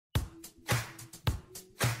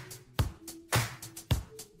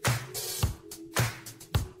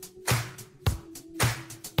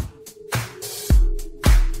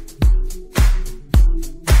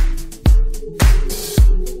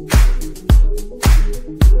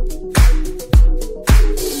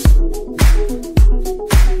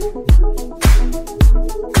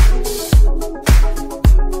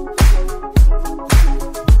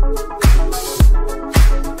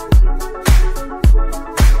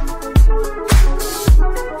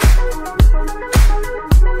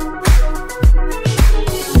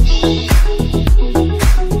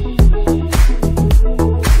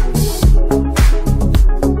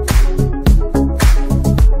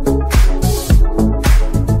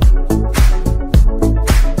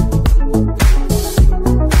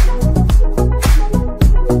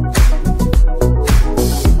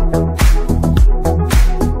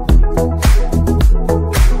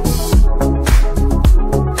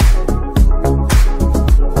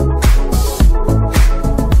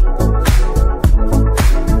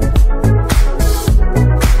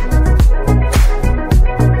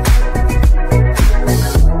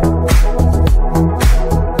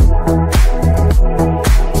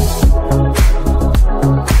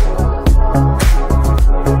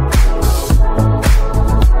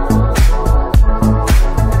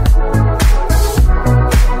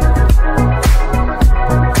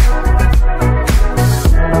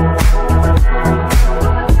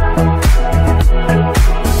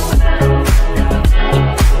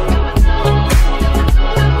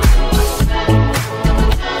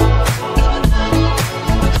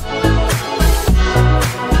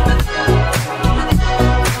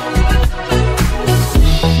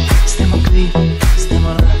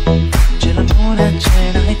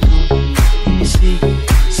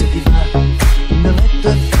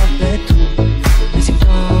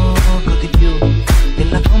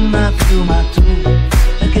donna più, ma tu,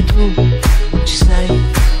 perché tu ci sei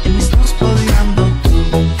e mi sto spogliando tu.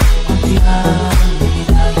 Quanti anni mi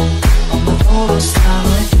dai, ho un lavoro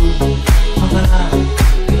strano e tu, ma verrà,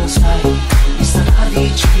 che lo sai, mi starà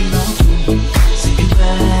vicino tu. Sei più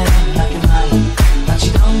bella che mai, ma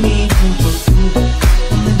ci dà un minuto tu.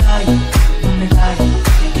 Non ne dai, non ne dai,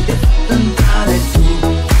 chi ti ha fatto entrare tu,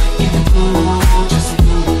 chi mi brucia sei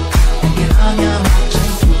tu, e che la mia marcia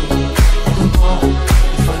in tu, ed un po'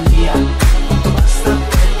 di follia.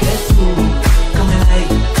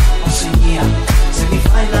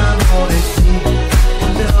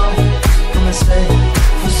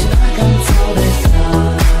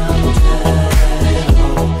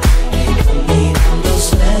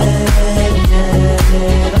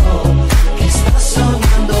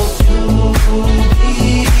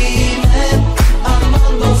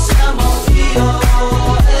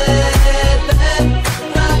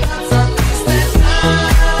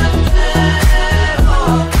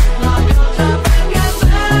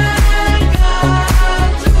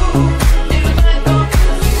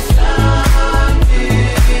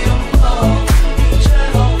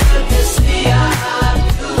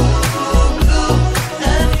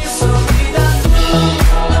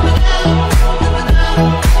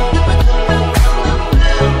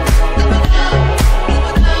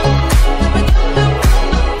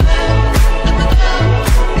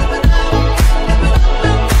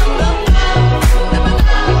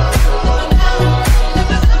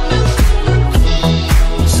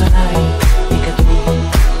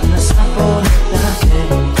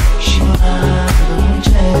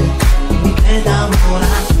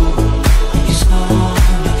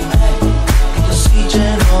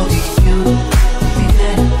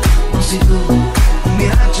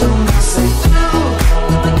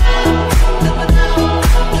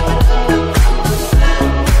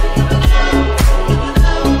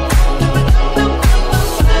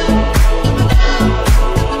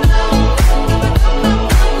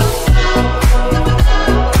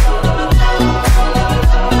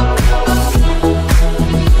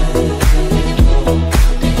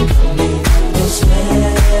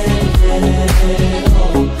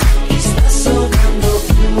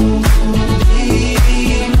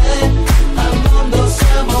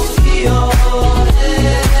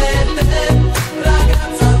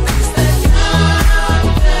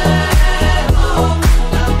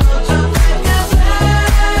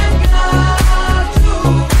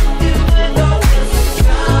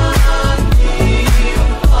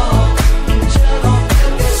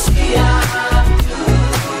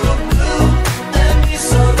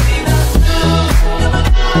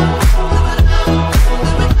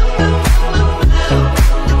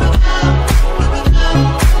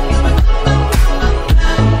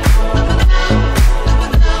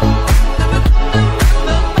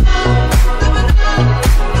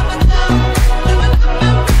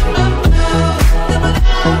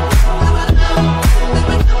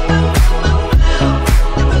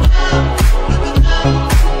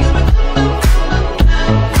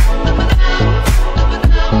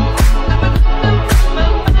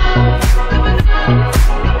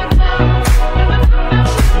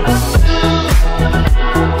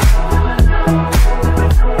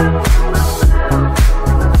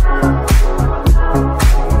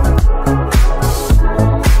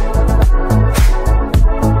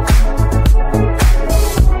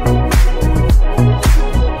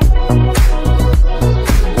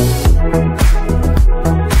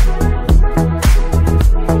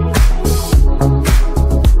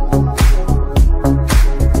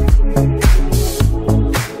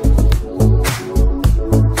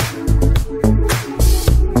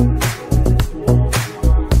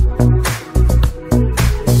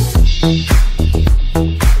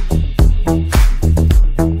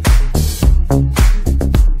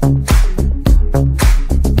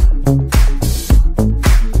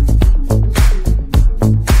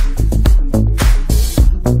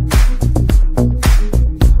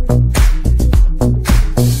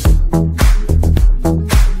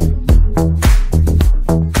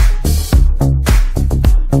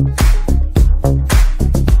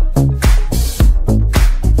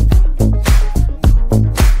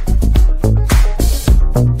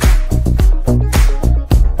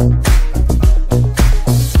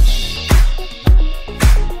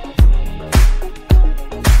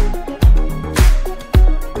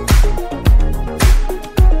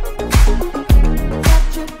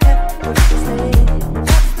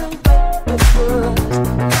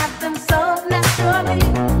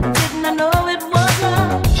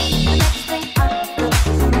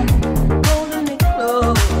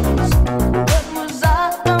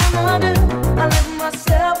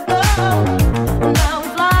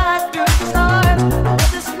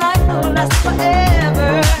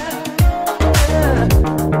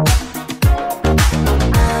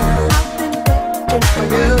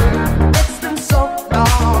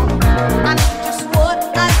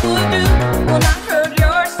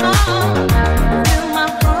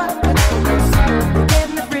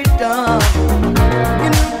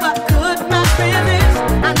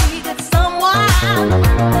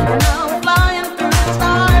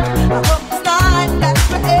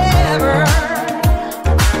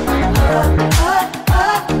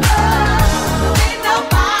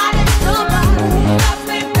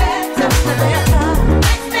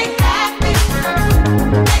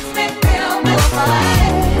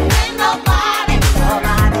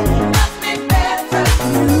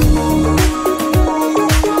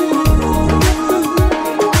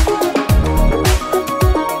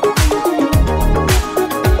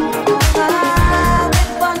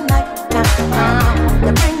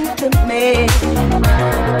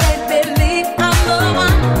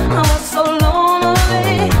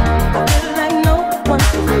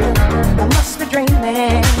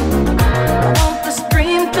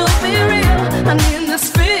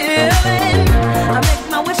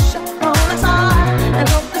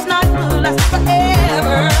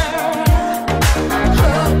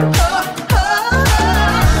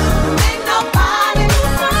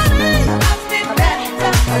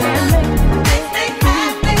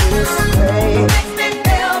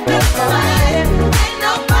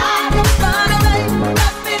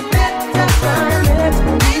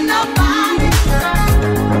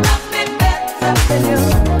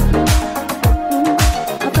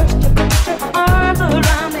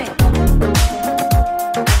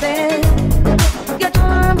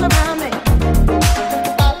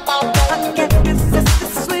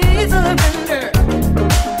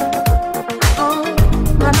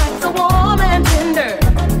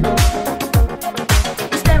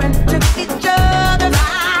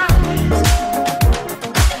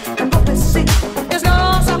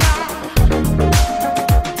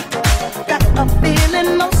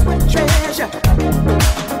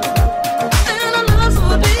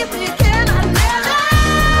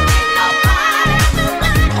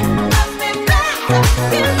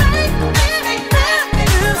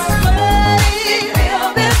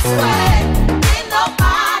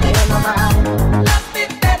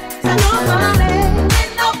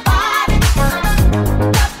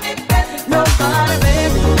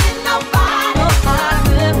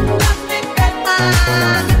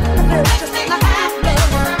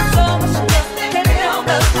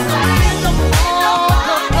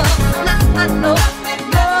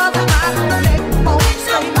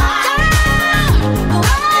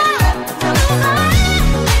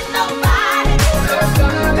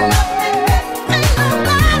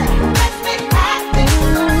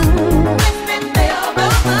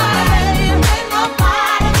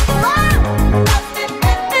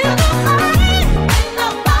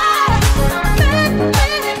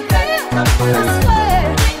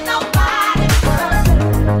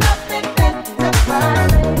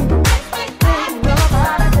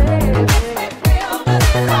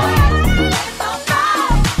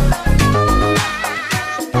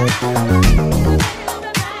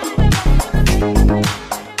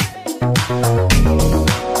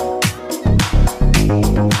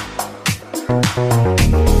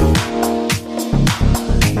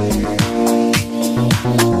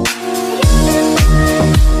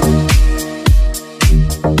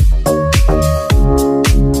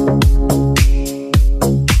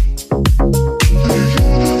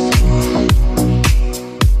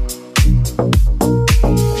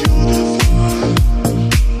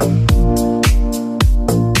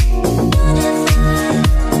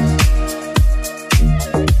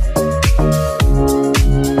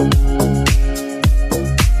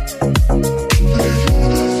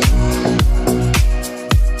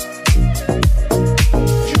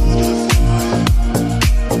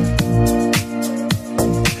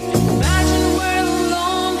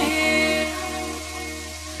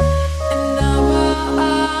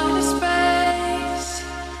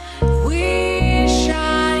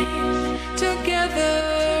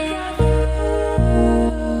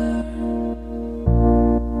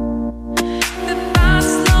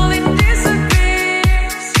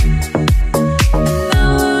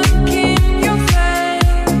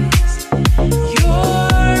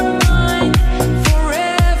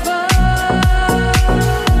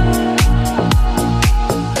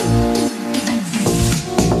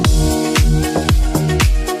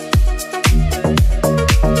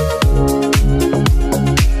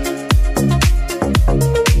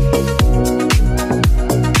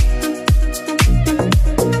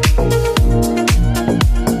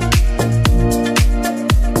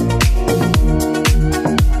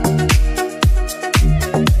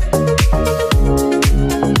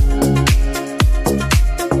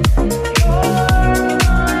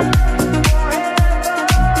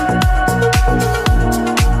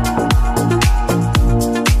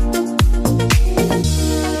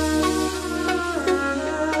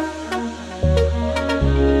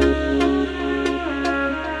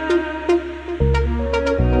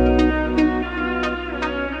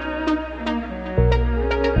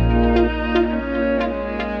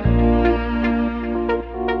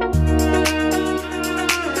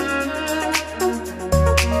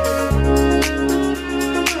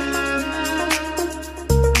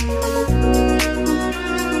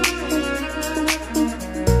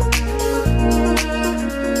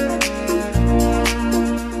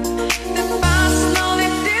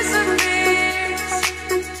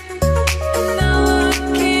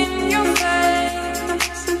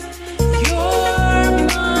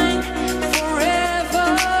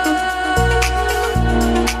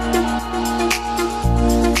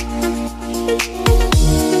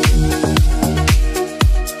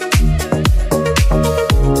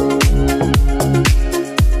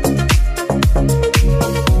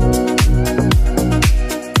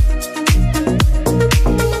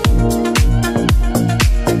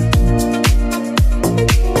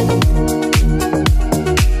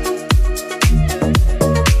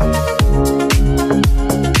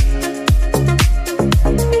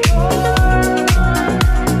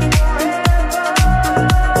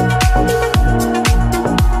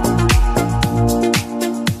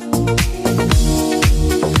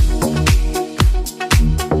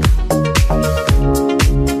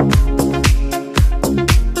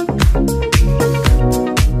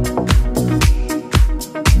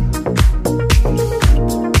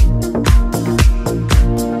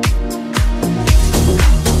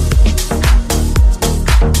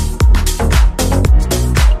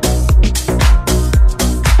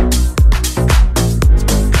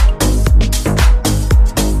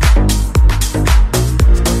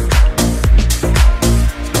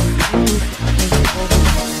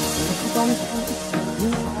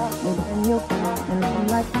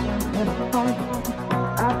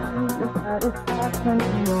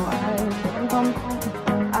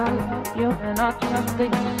 love you and I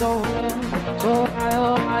trusted you so well. So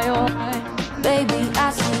why? Baby,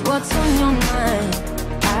 I see what's on your mind.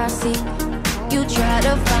 I see you try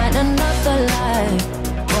to find another life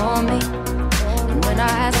for me. And when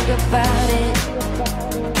I ask about it,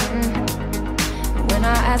 when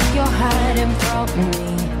I ask, you're hiding from me.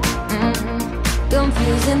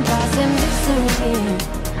 Confusing thoughts and mystery.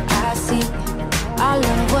 I see our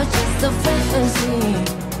love was just a fantasy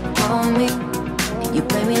for me. You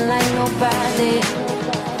play me like nobody.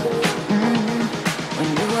 When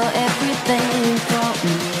you were everything for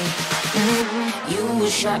me. You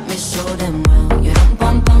shot me so damn well. You dum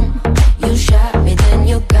bum bum. You shot me, then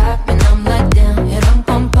you got me, and I'm like damn. You dum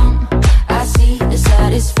bum bum. I see the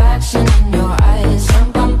satisfaction in your eyes.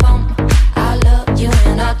 Dum bum bum. I loved you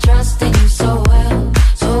and I trusted you so well.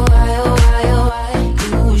 So why?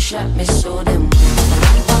 You shot me so damn well.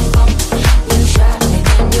 Dum bum bum. You shot me,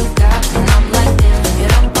 then you got me, and I'm like damn. You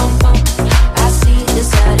dum bum bum. I see the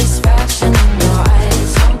satisfaction in your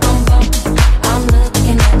eyes. Dum bum bum. I'm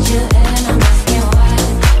looking at you and I'm asking why.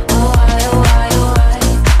 Oh why?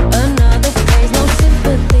 Another phrase, no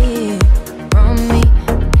sympathy from me.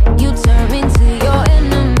 You turn me to your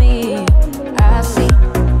enemy. I see.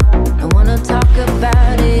 I wanna talk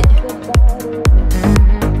about it.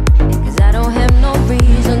 Cause I don't have no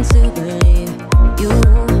reason to believe you.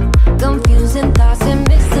 Confusing thoughts and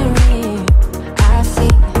mystery. I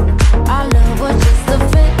see. Our love was just a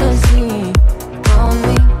fantasy for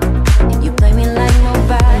me. You play me like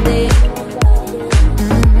nobody.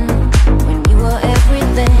 When you were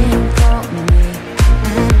everything for me.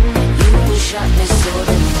 You shot me so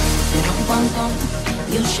damn well.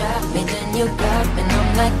 You shot me, then you got me, and I'm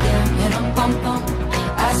like damn.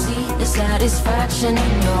 I see the satisfaction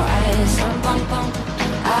in your eyes.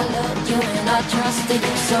 I loved you and I trusted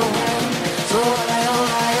you so well. So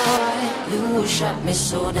why? You shot me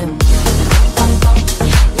so damn well.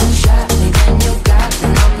 You shot me, then you got me,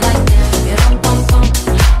 and I'm like damn.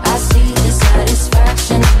 I see the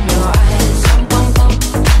satisfaction in your eyes.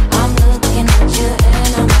 I'm looking at you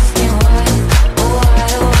and I'm asking why. Oh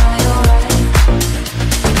why?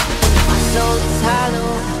 My soul is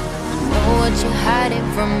hollow. I know what you're hiding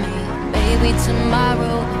from me. Maybe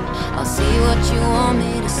tomorrow I'll see what you want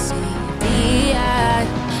me to see. D.I.,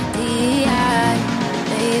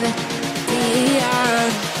 baby, D.I.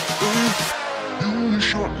 You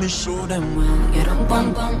shot me so damn well. You dum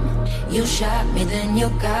bum bum. You shot me, then you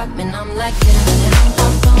got me, and I'm like damn. You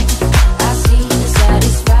dum bum. I see the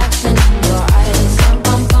satisfaction in your eyes. Dum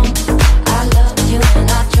bum bum. I loved you and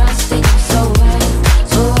I trusted you so well.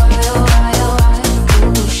 So why?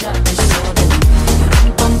 You shot me so damn well. You dum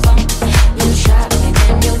bum bum. You shot me,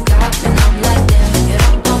 then you got me, and I'm like damn. You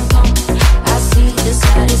dum bum bum. I see the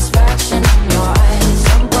satisfaction in your eyes.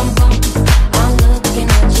 Dum bum bum. I'm looking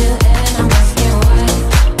at you and I'm asking why.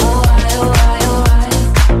 Oh why?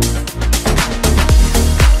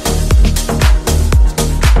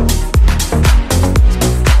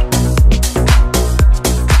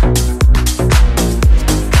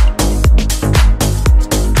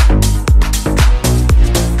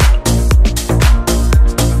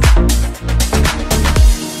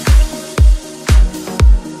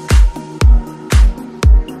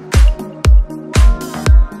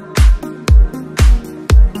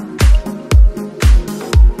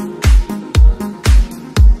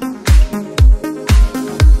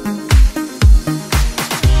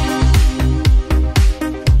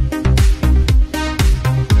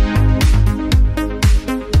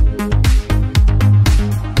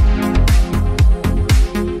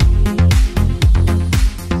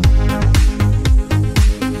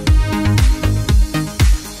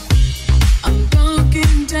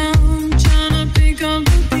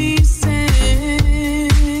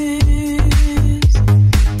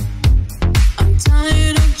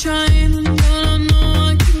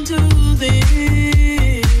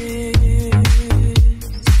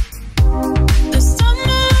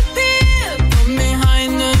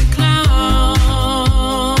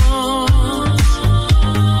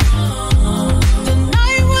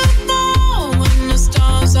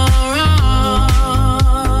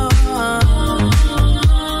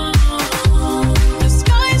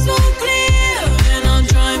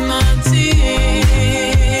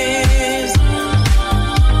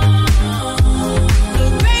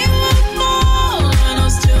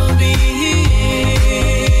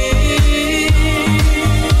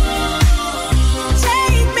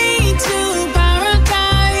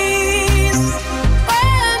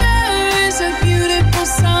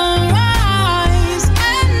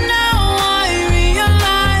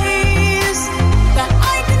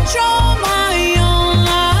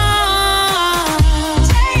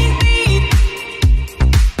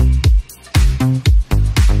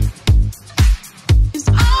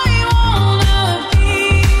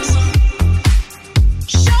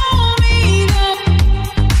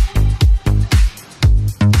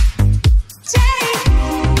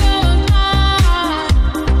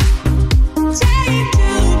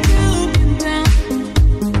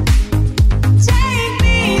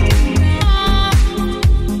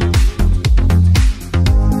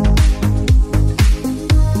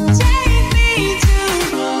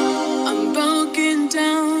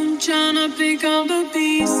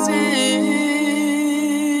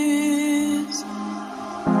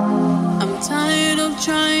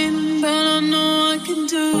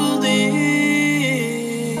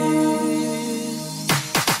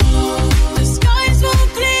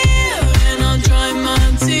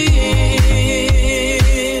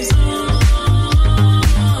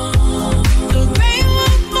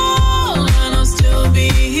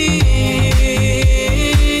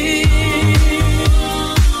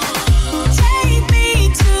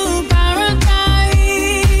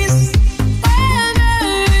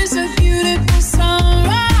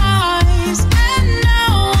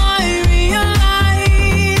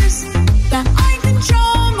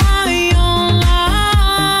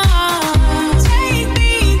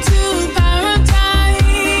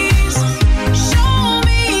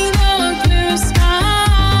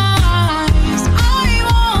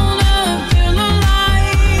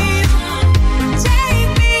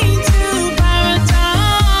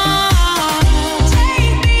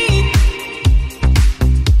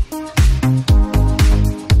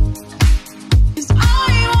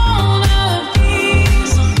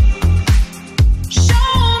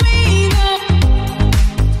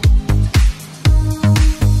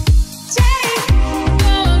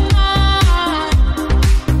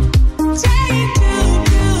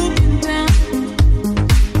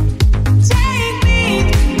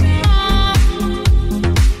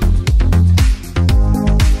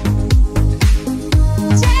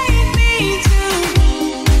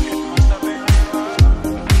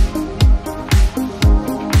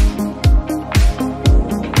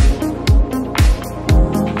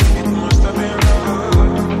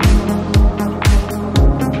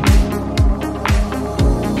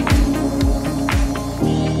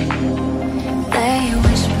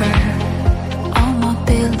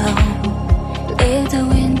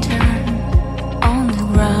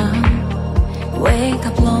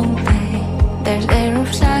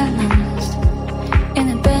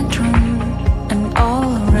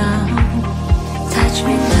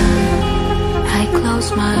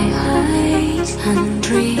 close my eyes and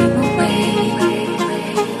dream away.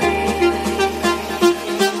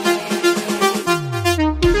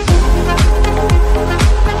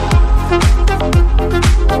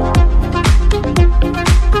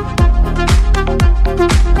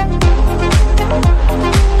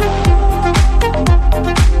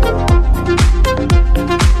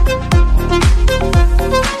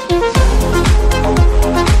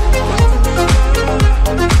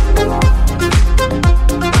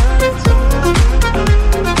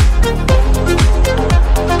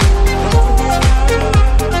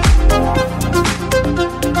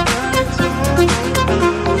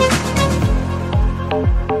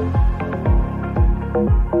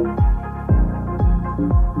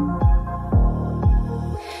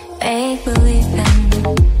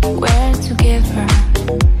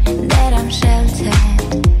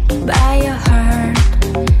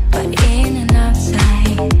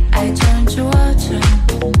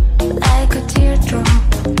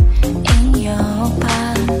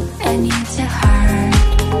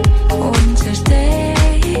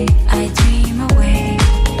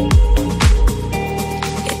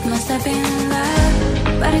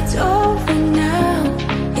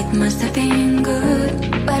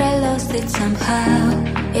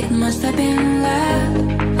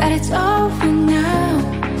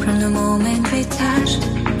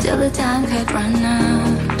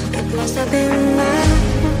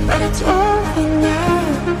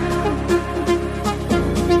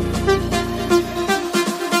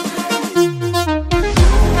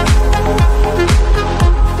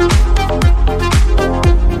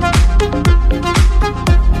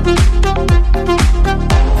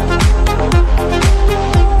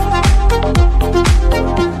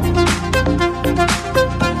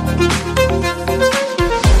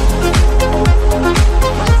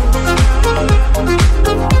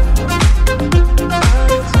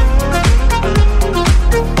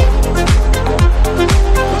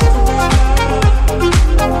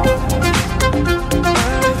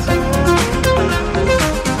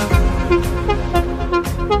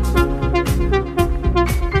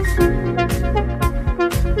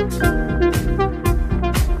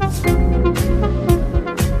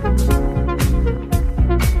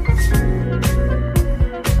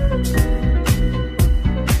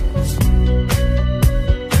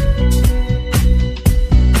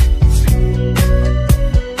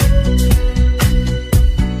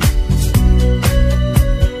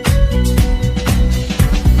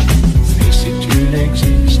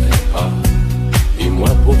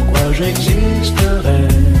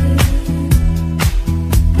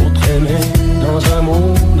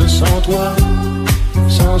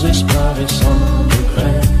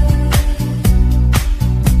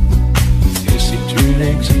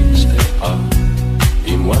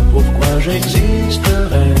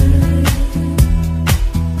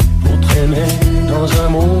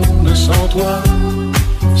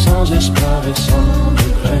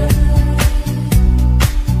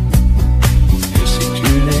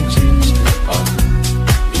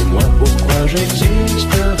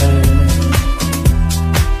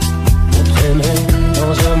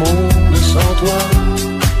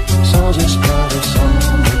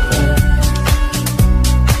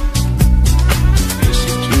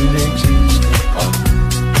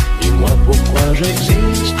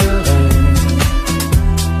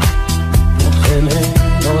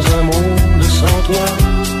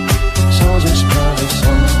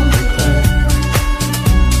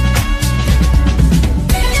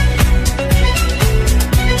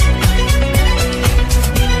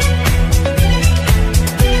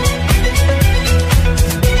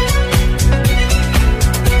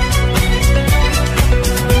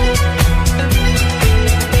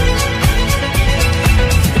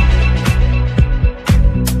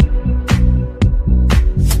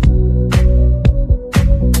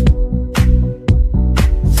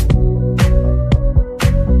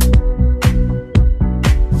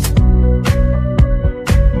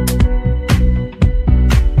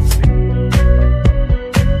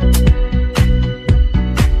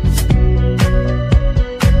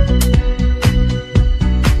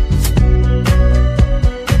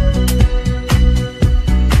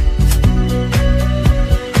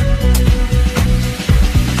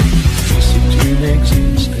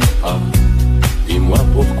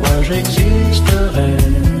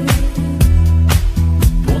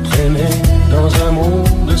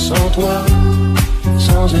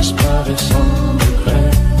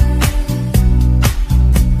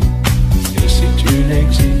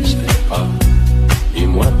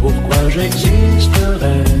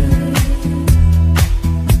 j'existerais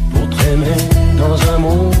pour t'aimer dans un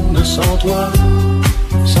monde sans toi,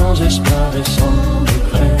 espoir et sans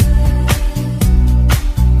regret.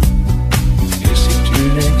 Et si tu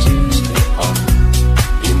n'existais pas,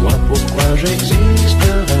 dis-moi pourquoi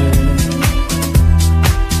j'existerais.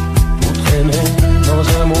 Pour traîner dans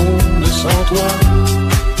un monde sans toi,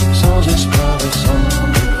 sans espoir et sans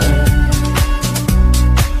regret.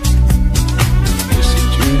 Et si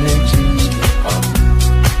tu n'existais pas,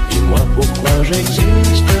 dis-moi pourquoi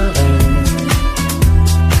j'existerais.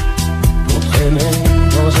 Pour traîner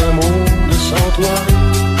dans un monde sans toi,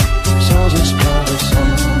 sans espoir et sans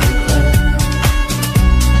regret.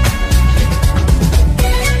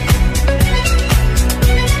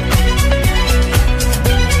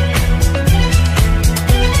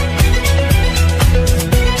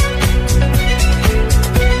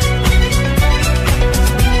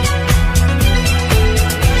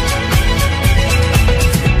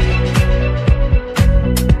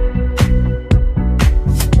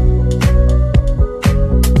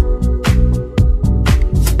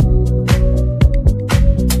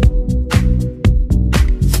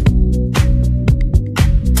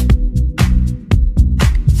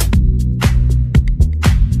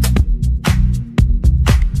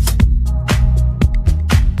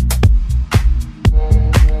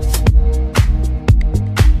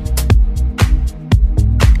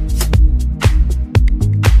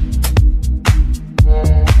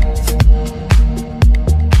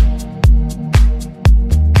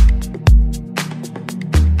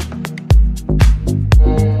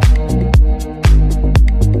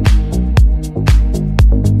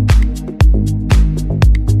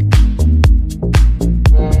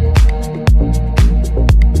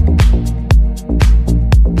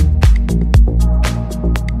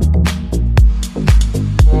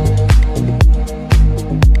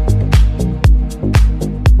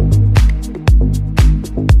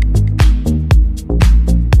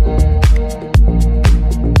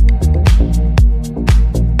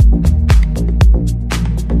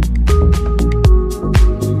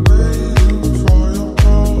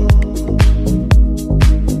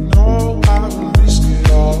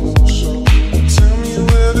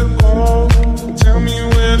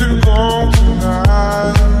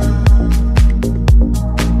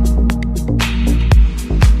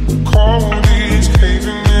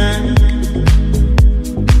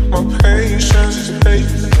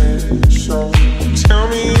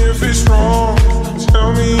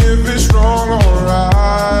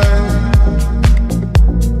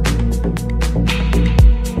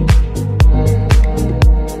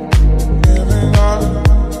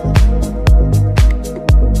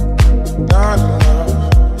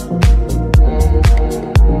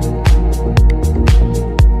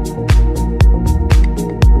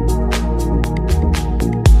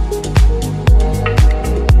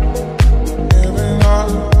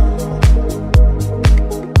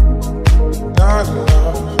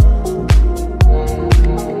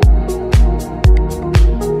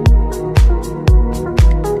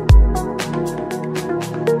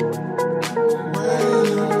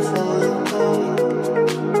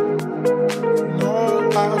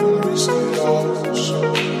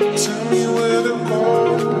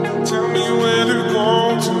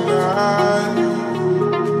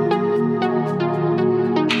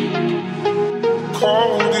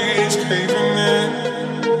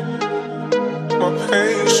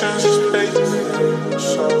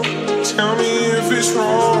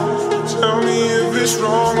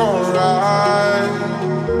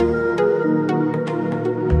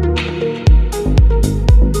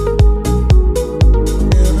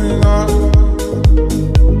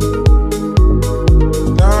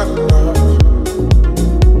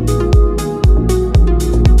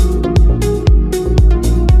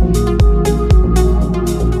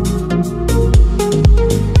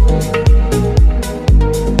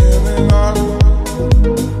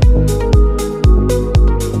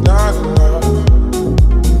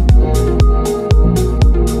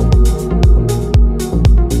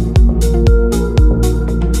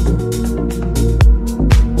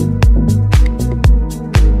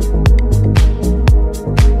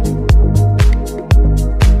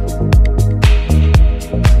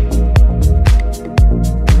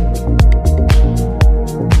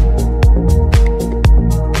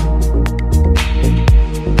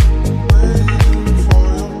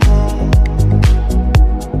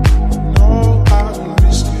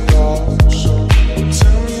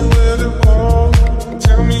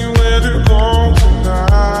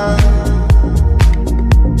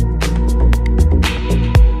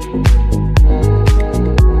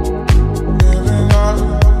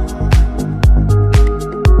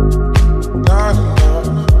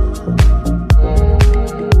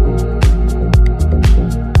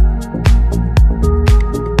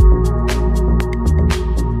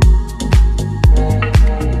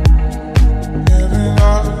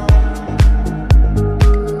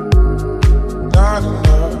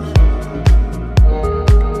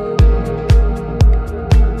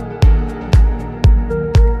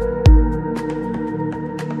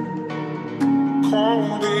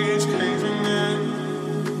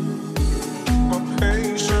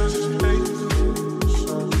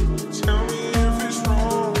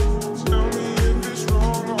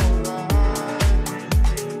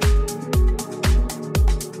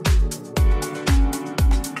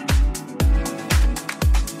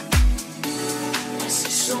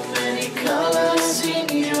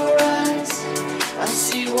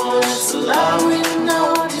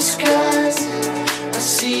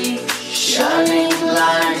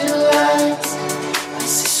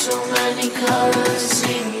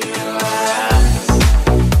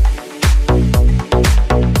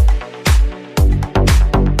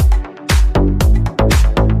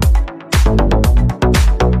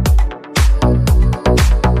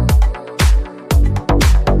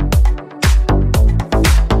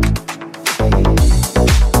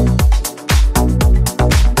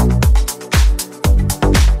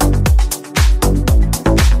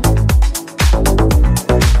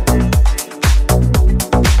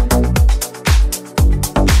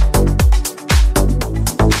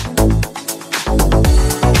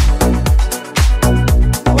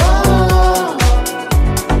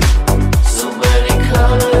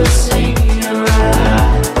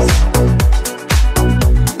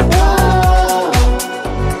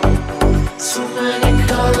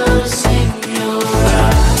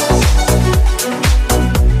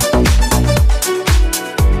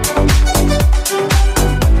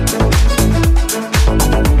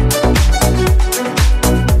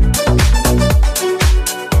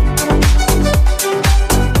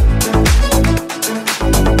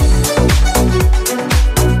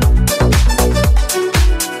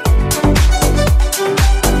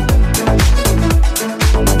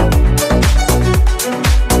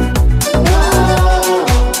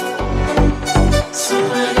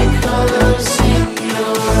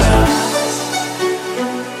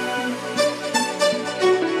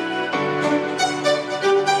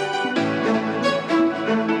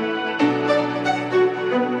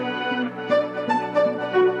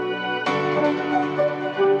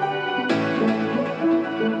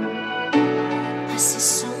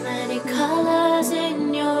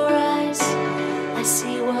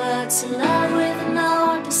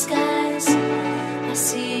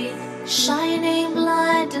 shining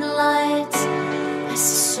blinding lights. I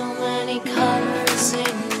see so many colors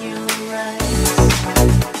in your eyes.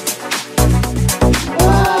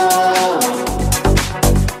 Whoa,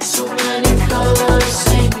 so many colors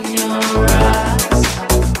in your eyes.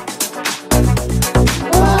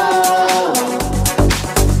 Whoa,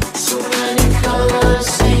 so many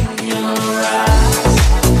colors in your eyes.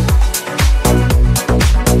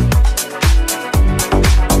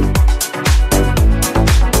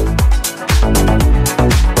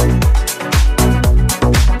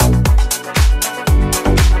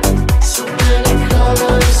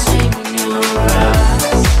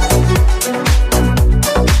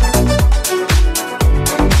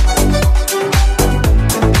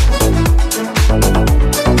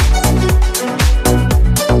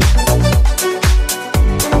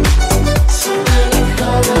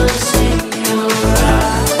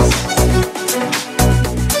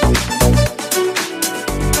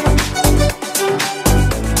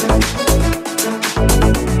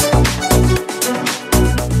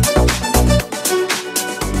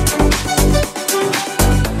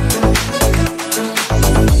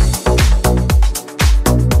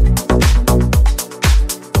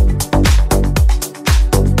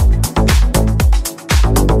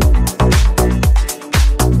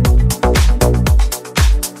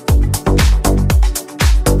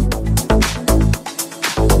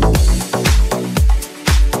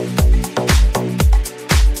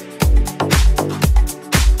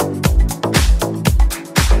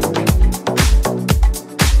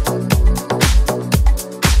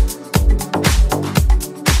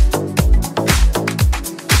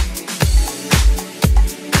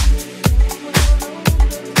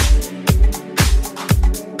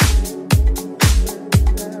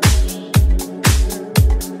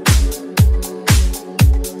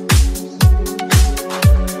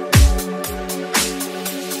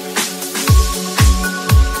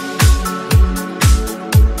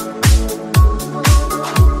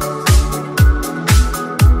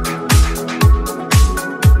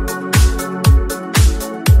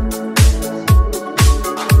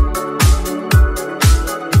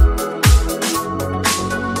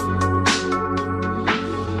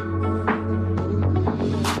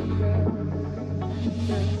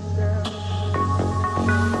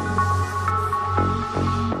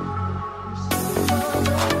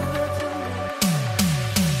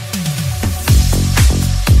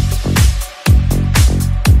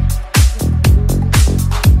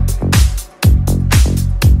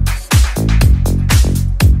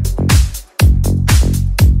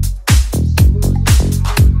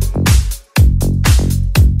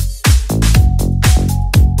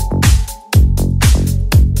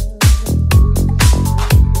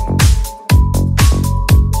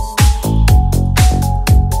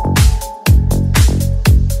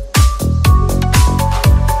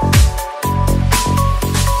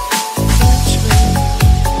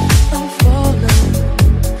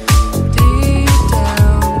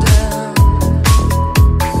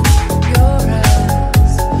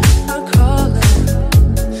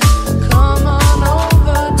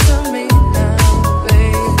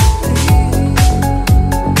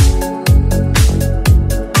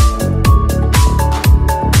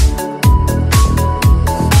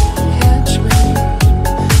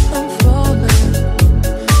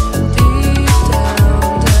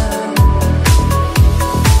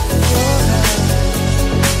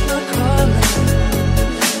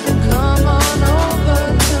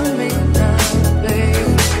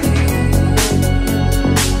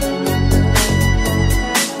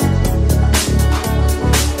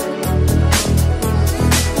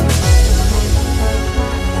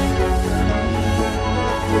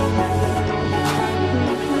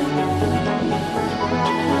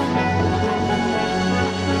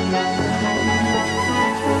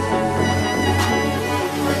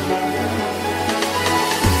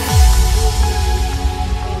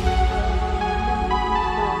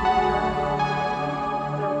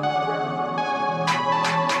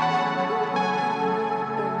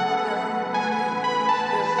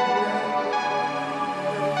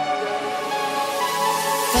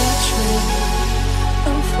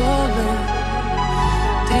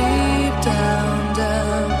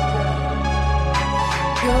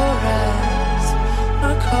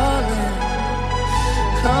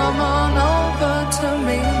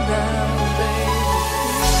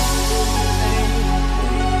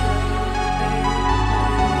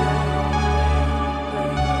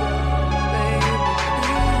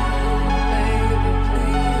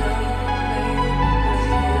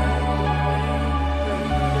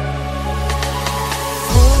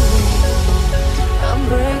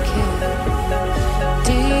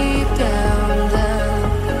 deep down.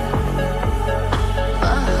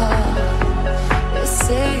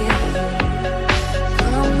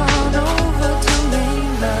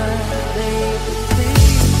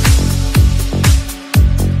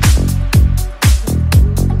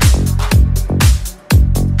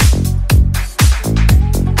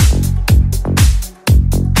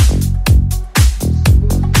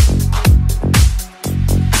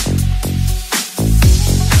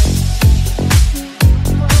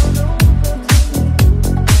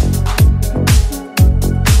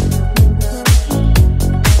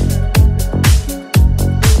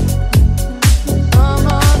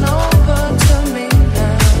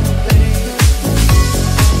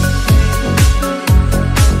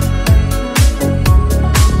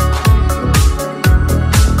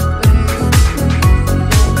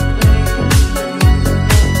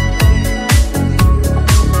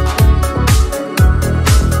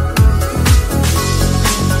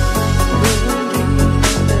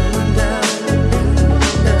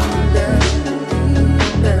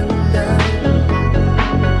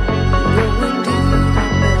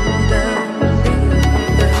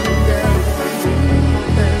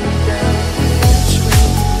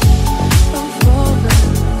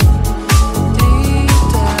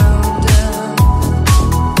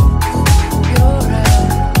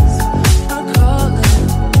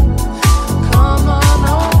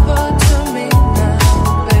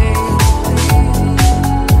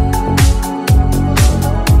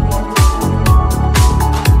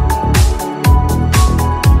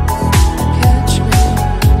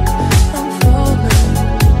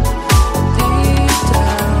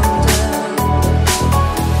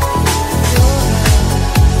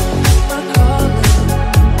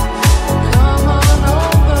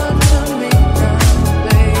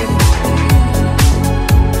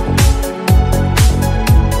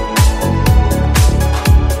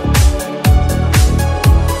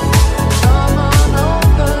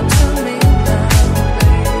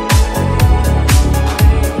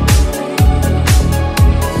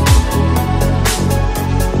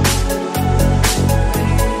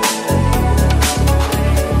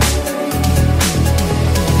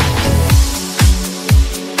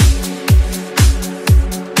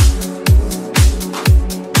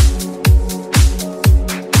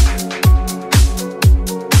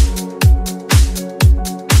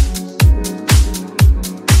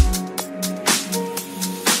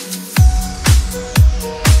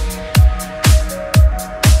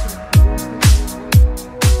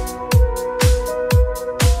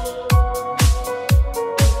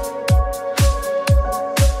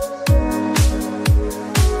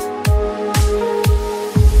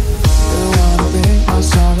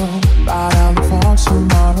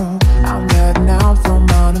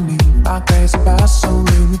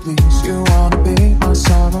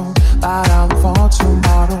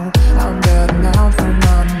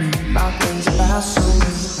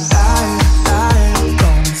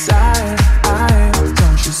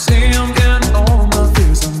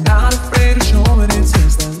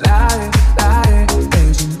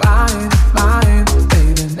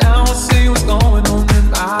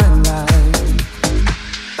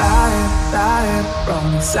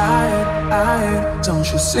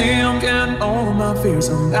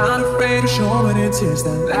 I'm not afraid of showing it. Tears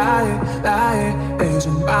that lie, days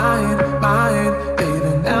are mine,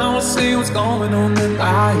 baby. Now I see what's going on in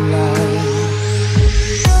my life.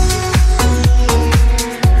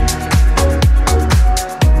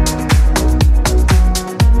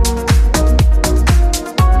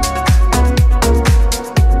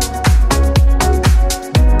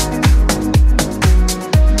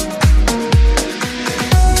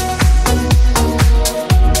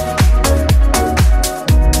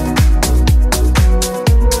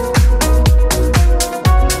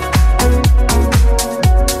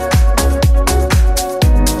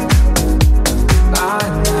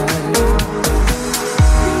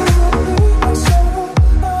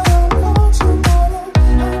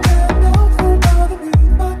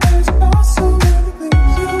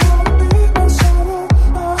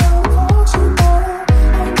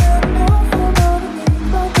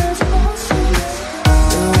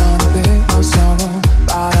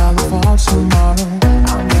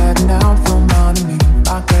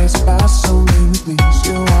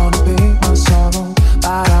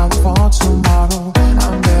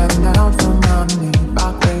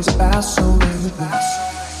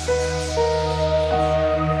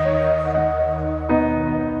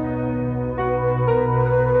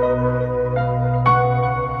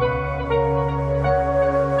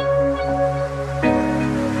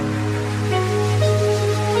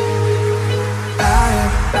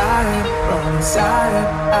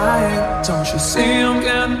 Don't you see I'm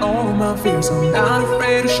getting over my fears? I'm not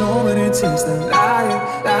afraid of showing it. Tears that lie,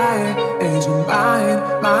 days are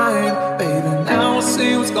mine, baby. Now I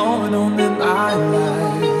see what's going on in my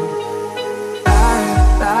life.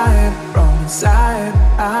 Wrong inside.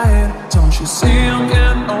 Don't you see I'm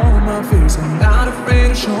getting over my fears? I'm not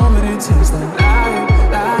afraid of showing it. Tears that lie,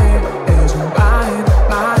 days are mine,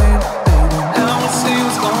 baby. Now I see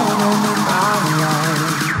what's going on in my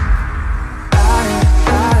life.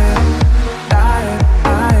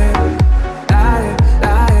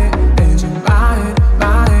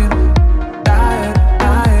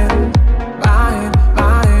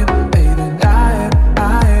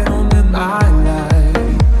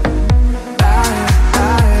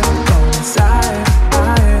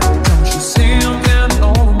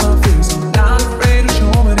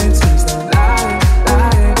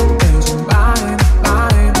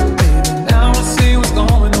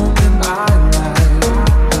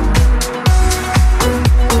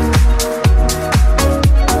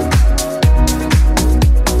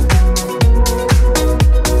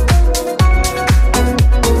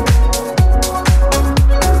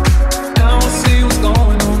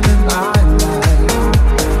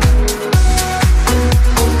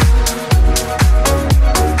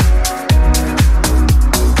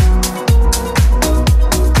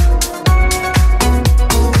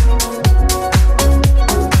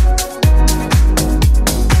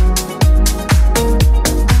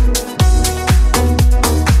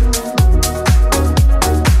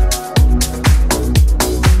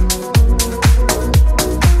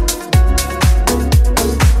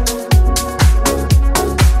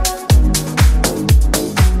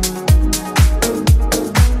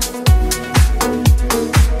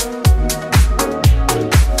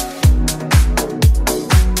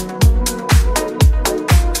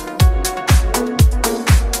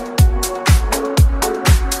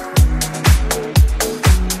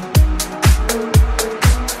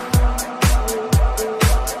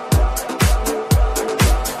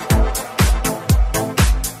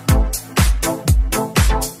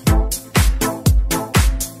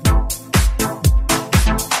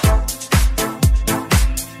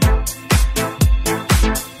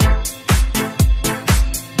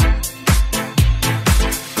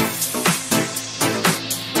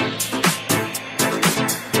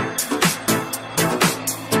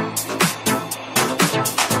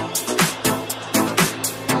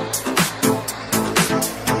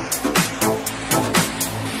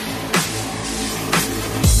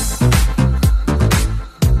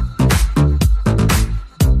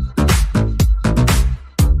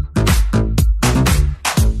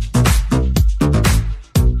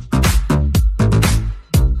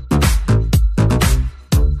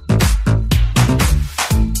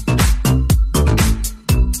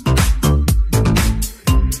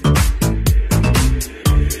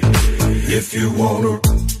 If you wanna,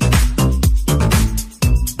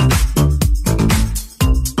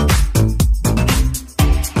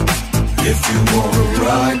 if you wanna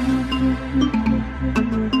ride,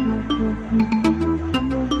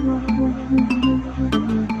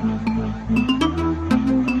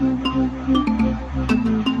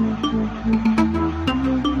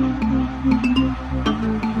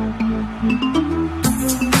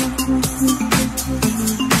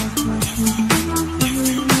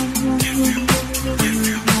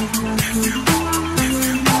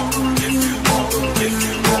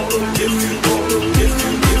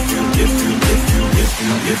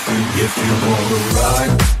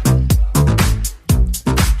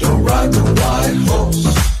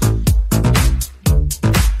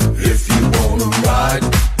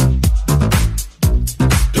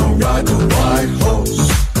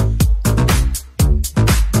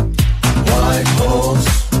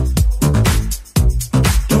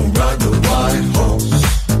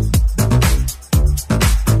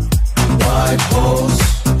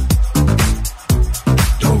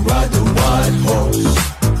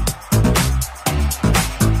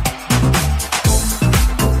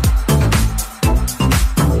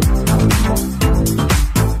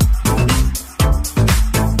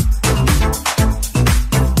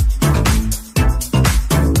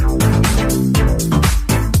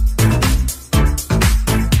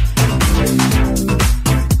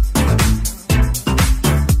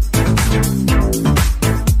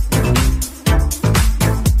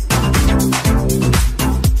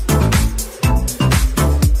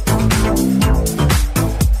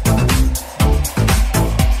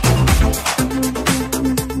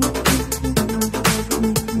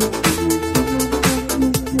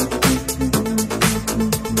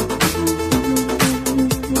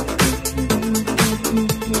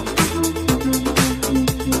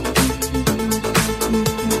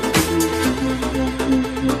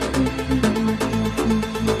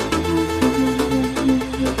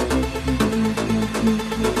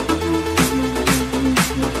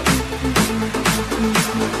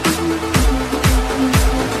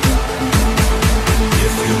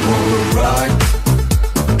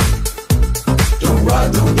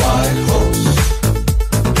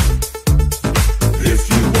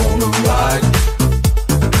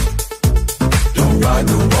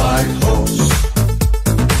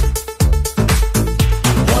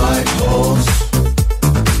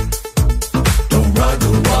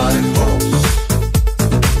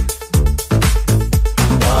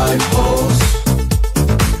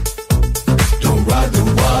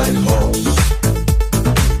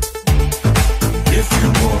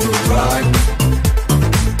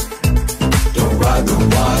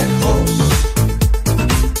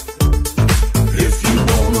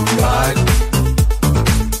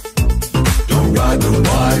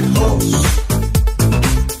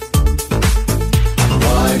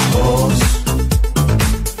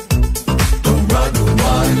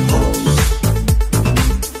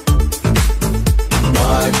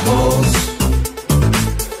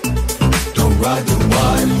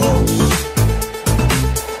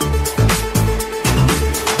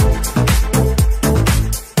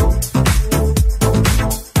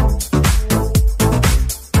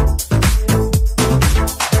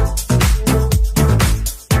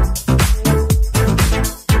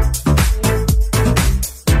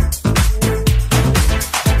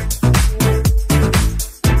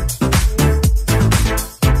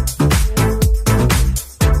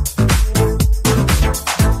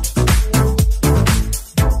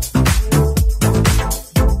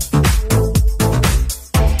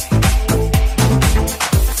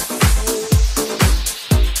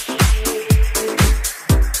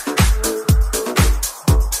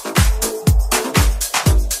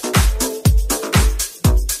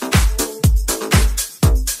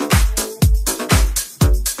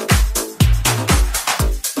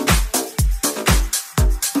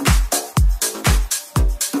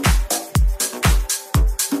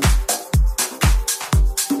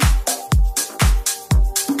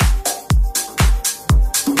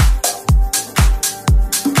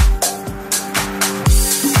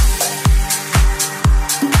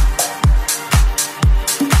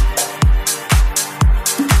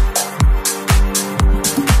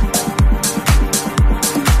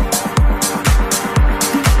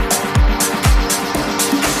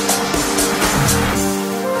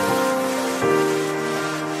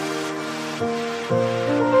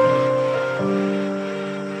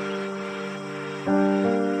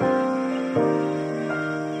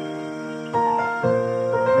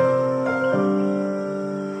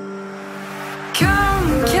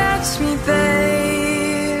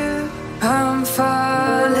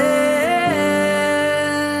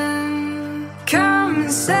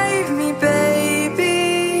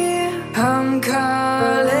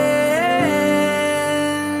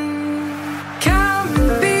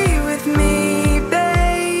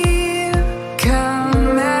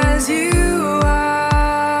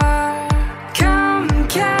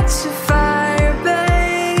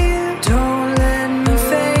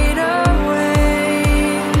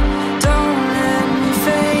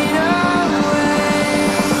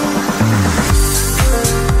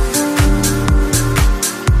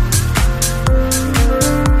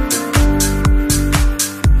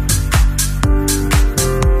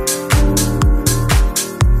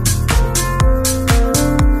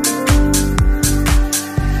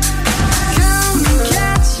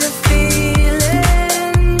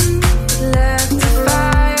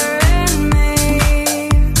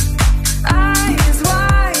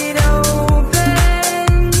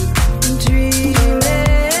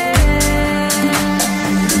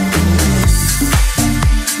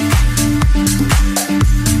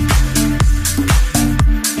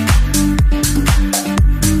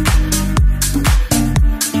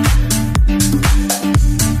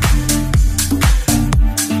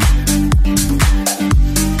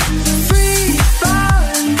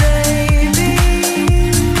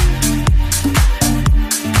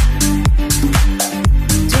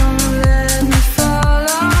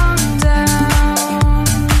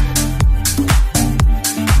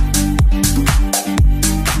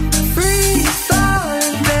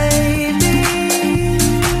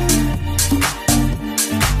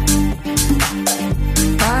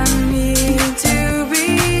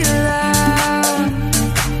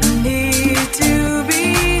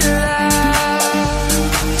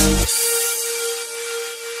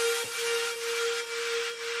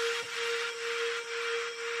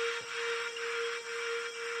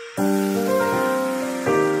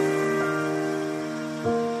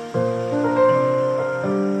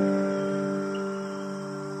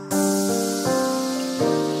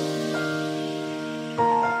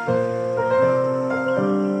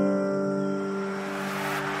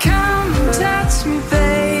 touch me,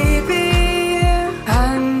 baby.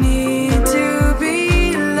 I need to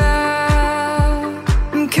be loved.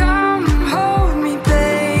 Come hold me,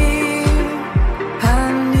 babe.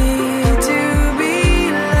 I need to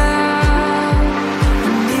be loved. I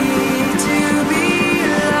need to be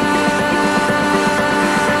loved.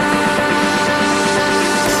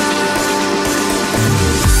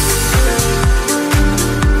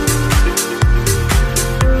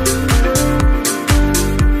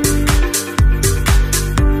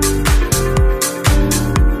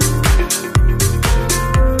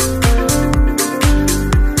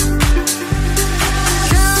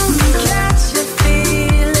 Come catch a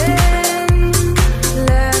feeling,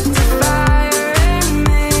 left a fire in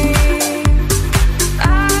me.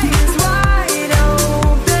 Eyes wide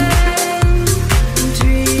open,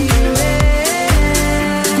 dreaming.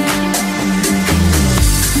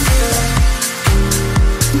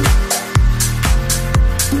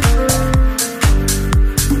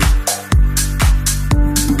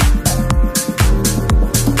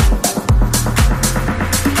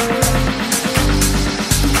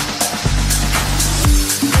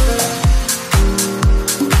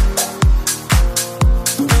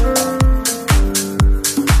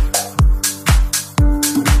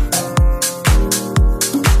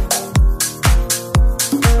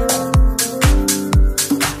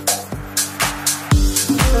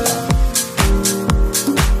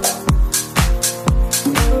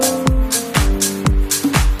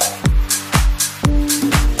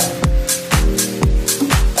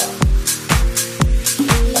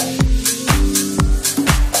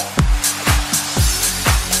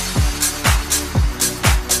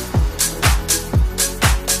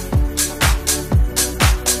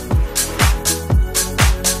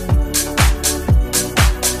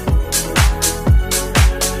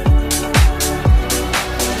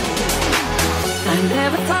 I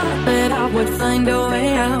never thought that I would find a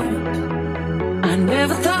way out. I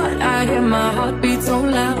never thought I'd hear my heartbeat so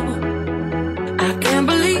loud. I can't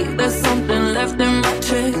believe there's something left in my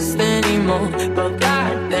chest anymore. But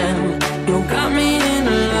goddamn, you got me in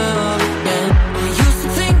love again. I used to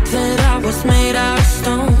think that I was made out of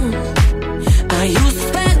stone. I used to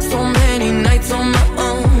spend so many nights on my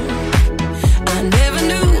own. I never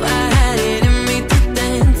knew I had it in me to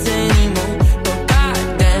dance anymore. But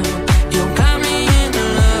goddamn, you got me in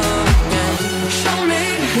love again. Show me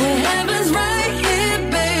the heavens right here,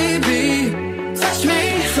 baby. Touch me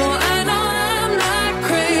so I know I'm not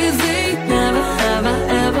crazy. Never have I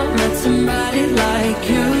ever met somebody like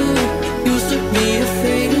you. Used to be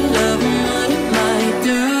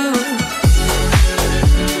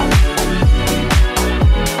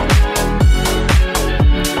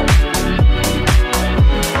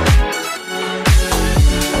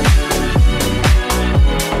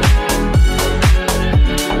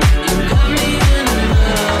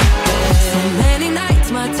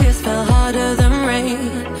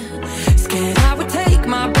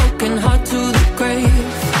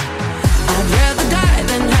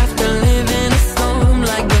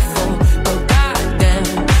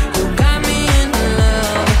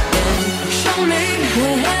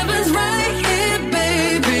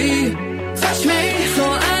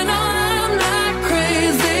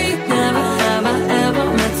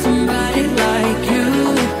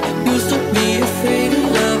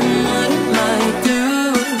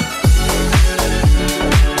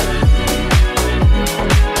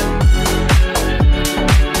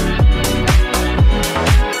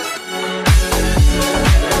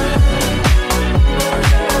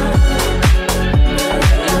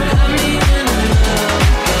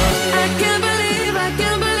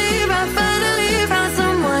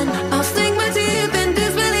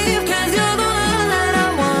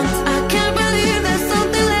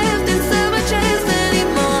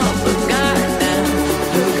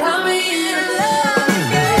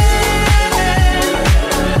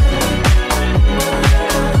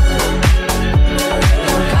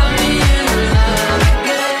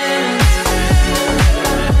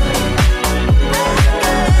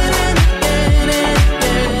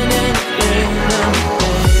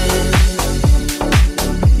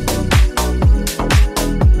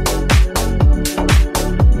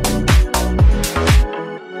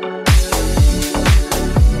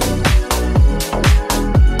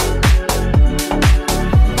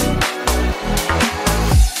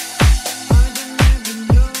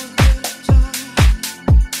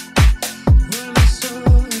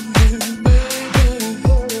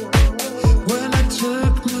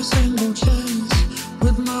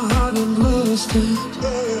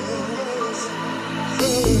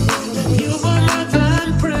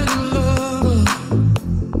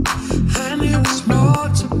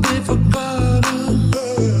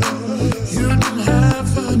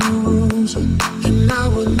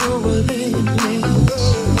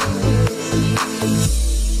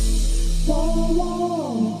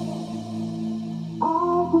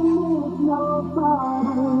Ever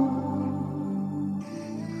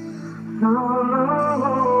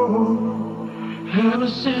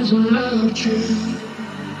since I loved you,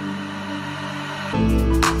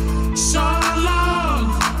 so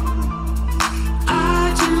long,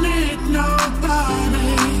 I didn't need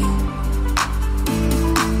nobody.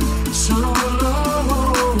 So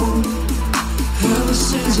long, ever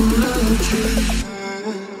since I loved you.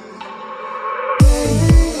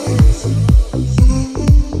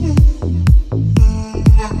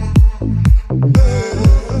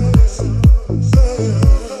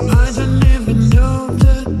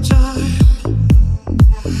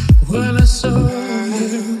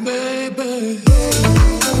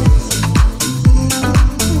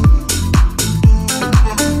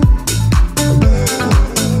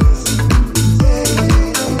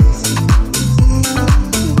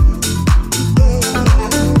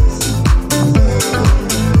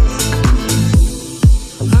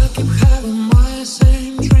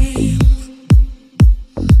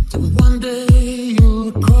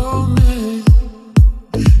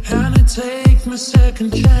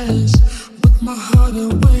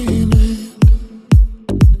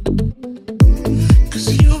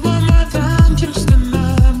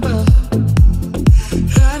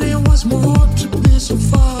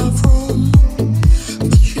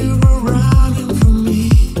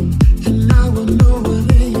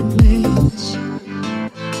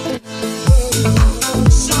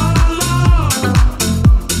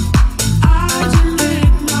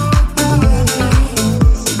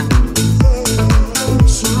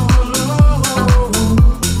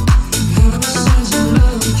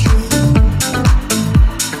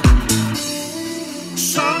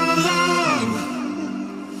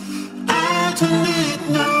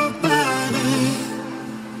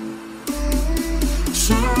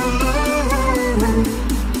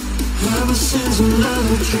 Ever since I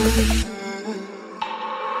loved you.